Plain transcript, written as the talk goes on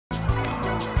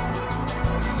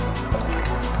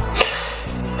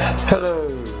Hello.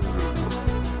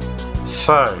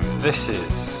 So this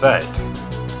is Zed.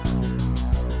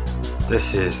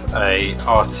 This is a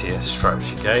RTS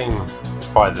strategy game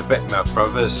by the Bitmap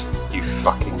Brothers. You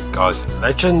fucking guys are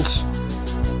legends.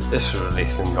 This was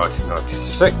released in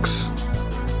 1996.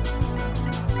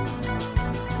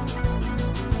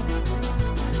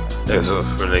 It was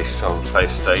also released on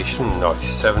PlayStation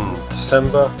 97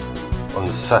 December, on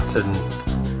Saturn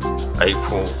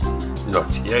April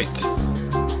 98,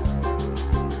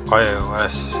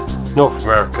 iOS North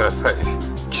America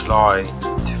effective July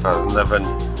 2011,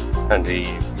 and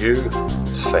EU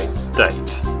same date.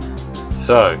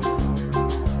 So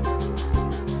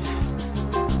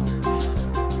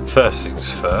first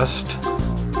things first,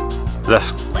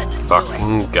 let's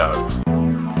fucking go.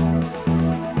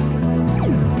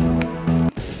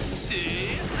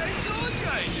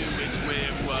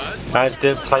 I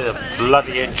didn't play the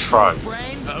bloody intro.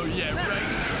 Oh yeah, right.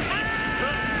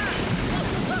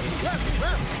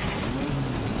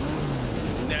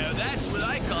 Now that's what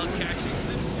I call catching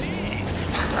some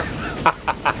sea.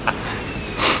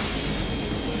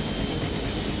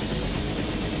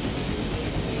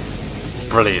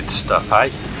 Brilliant stuff, eh?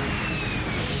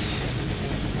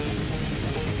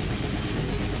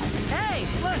 Hey,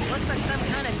 look, looks like some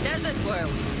kind of desert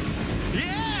world.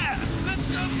 Yeah! Let's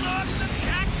go blow up some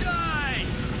cacti!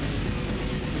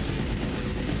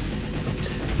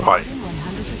 Right,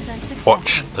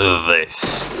 watch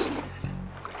this.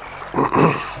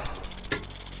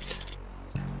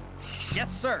 Yes,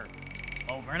 sir.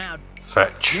 Over and out.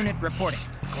 Fetch. Unit reporting.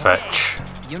 Fetch.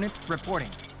 Unit reporting.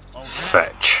 Over and out.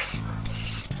 Fetch.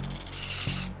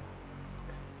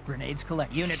 Grenades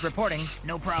collect. Unit reporting.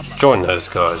 No problem. Join those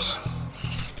guys.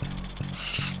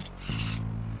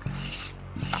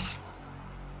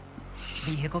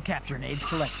 Vehicle capture. Grenades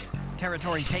collected.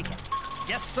 Territory taken.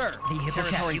 Yes, sir. Vehicle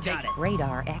territory taken. Got it.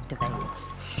 Radar activated.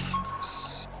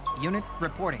 Unit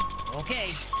reporting.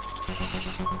 Okay.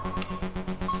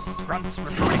 Fronts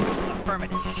reporting.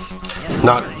 Affirmative. Yes,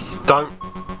 No, sir. don't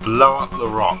blow up the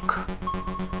rock.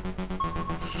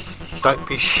 Don't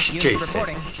be Unit stupid.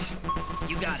 reporting.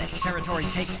 You got it. Territory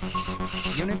taken.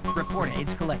 Unit reporting.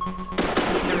 Aids collected.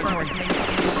 Territory taken.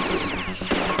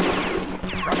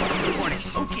 Fronts reporting.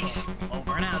 Okay.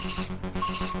 Over and out.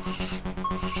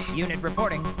 Unit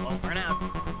reporting. Over and out.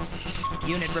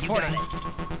 Unit reporting.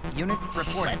 Unit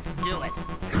reporting. Let's do it.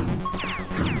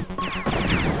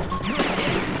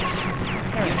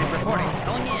 Unit reporting.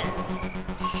 Going in.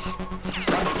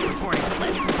 Fronts reporting.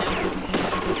 Let's do it.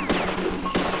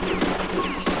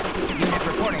 Unit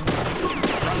reporting.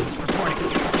 Fronts reporting.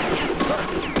 Yes, sir.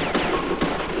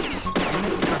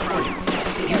 Unit reporting.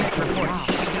 Unit reporting.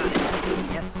 You got it.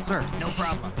 Yes, sir. No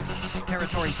problem.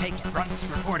 Territory taken. Fronts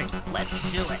reporting. Let's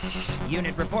do it.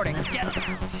 Unit reporting. Let's get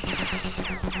them.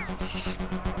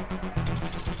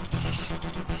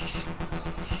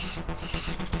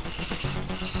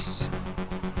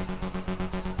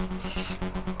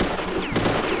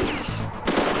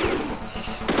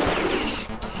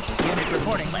 Unit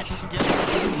reporting. Let's do it.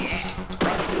 Yeah.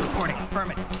 Fronts reporting.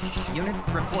 Affirmative. Unit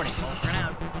reporting. Over and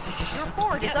out. Your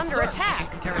fort is under sir.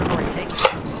 attack. Territory taken.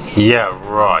 Yeah,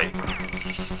 right.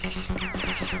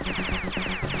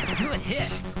 Good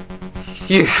hit.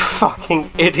 You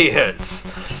fucking idiots.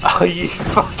 Are you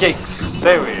fucking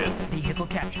serious? Vehicle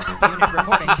captured. Unit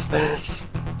reporting.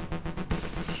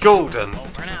 Gordon,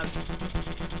 Over and out.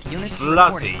 Unit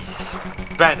bloody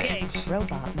reporting. Bennett.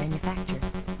 Robot manufactured.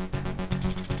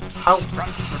 How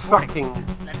Fronts reporting. fucking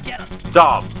Let's get them.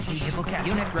 dumb. Vehicle captured.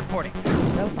 Unit reporting.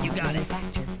 Robot You got it.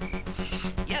 manufactured.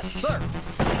 Yes, sir.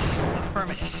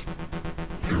 Affirmative.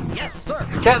 Yes, sir.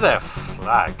 Get their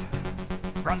flag.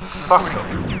 Fronts Fuck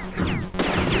reporting. them.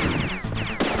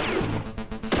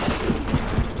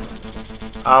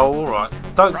 Oh, alright.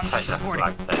 Don't Fronts take their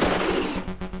reporting. flag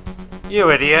then.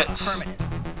 You idiots. Affirmative.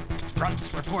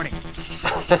 Fronts reporting.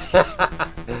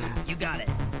 You got it.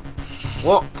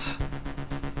 What?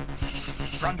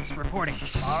 Fronts reporting.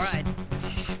 All right.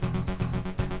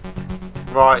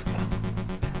 Right.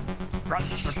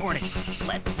 Fronts reporting.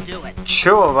 Let's do it.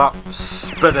 Chew them up,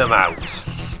 spit them out.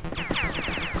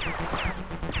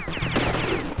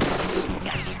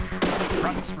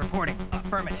 Fronts reporting.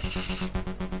 Affirmative.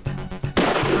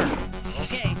 Sir.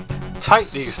 Okay.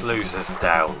 Take these losers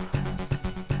down.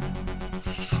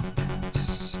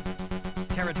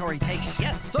 Territory taken.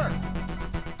 Yes, sir.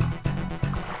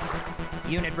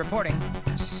 Unit reporting.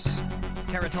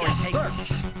 Territory taken. Sir.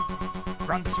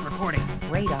 Fronts reporting.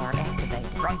 Radar activated.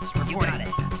 Fronts reporting. You got it.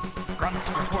 Fronts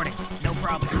reporting. No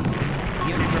problem.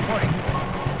 Unit reporting.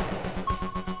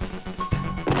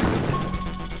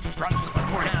 Fronts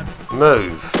report out.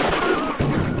 Move.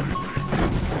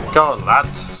 Go on,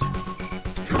 lads.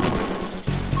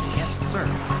 Yes, sir.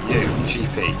 You,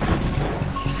 GP.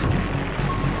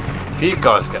 If you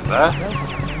guys get there,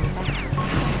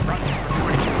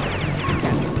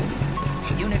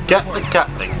 Unit get the reporting.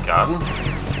 Gatling gun.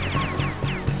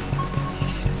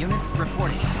 Unit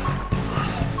reporting.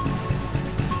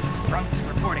 Fronts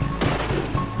reporting.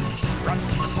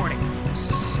 Fronts reporting.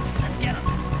 Let's get them.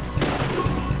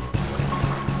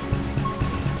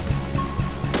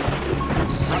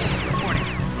 Fronts reporting.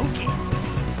 Okay.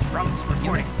 Fronts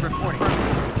reporting. Reporting.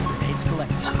 Grenades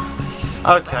collected.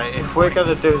 Okay, if we're going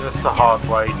to do this the hard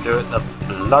way, do it the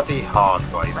bloody hard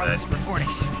way then. Fronts reporting.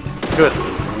 Good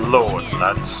lord,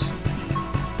 lads.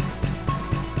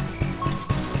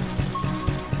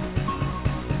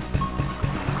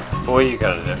 What are you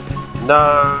going to do?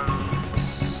 No.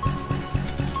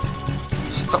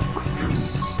 Stop.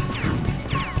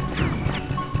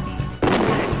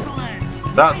 Excellent.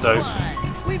 That do.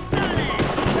 We've done it.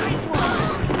 Nice one.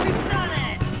 We've done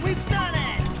it. We've done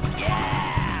it.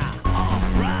 Yeah. All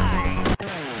right.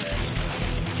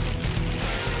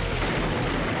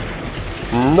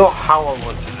 Not how I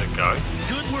wanted to go.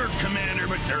 Good work, Commander,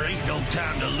 but there ain't no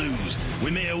time to lose. We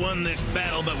may have won this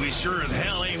battle, but we sure as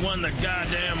hell ain't won the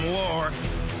goddamn war.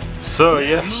 Sir,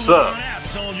 yes, Move sir. on out,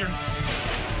 soldier.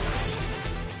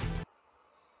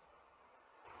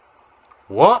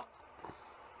 What?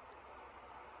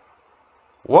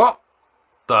 What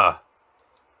the?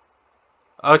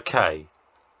 Okay.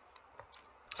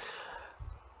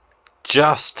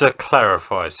 Just to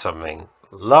clarify something.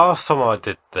 Last time I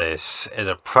did this in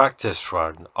a practice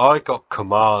run, I got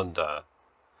Commander.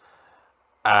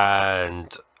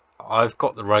 And I've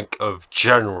got the rank of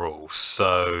General,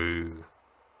 so...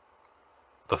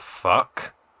 The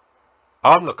fuck?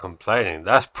 I'm not complaining.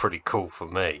 That's pretty cool for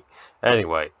me.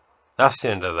 Anyway, that's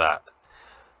the end of that.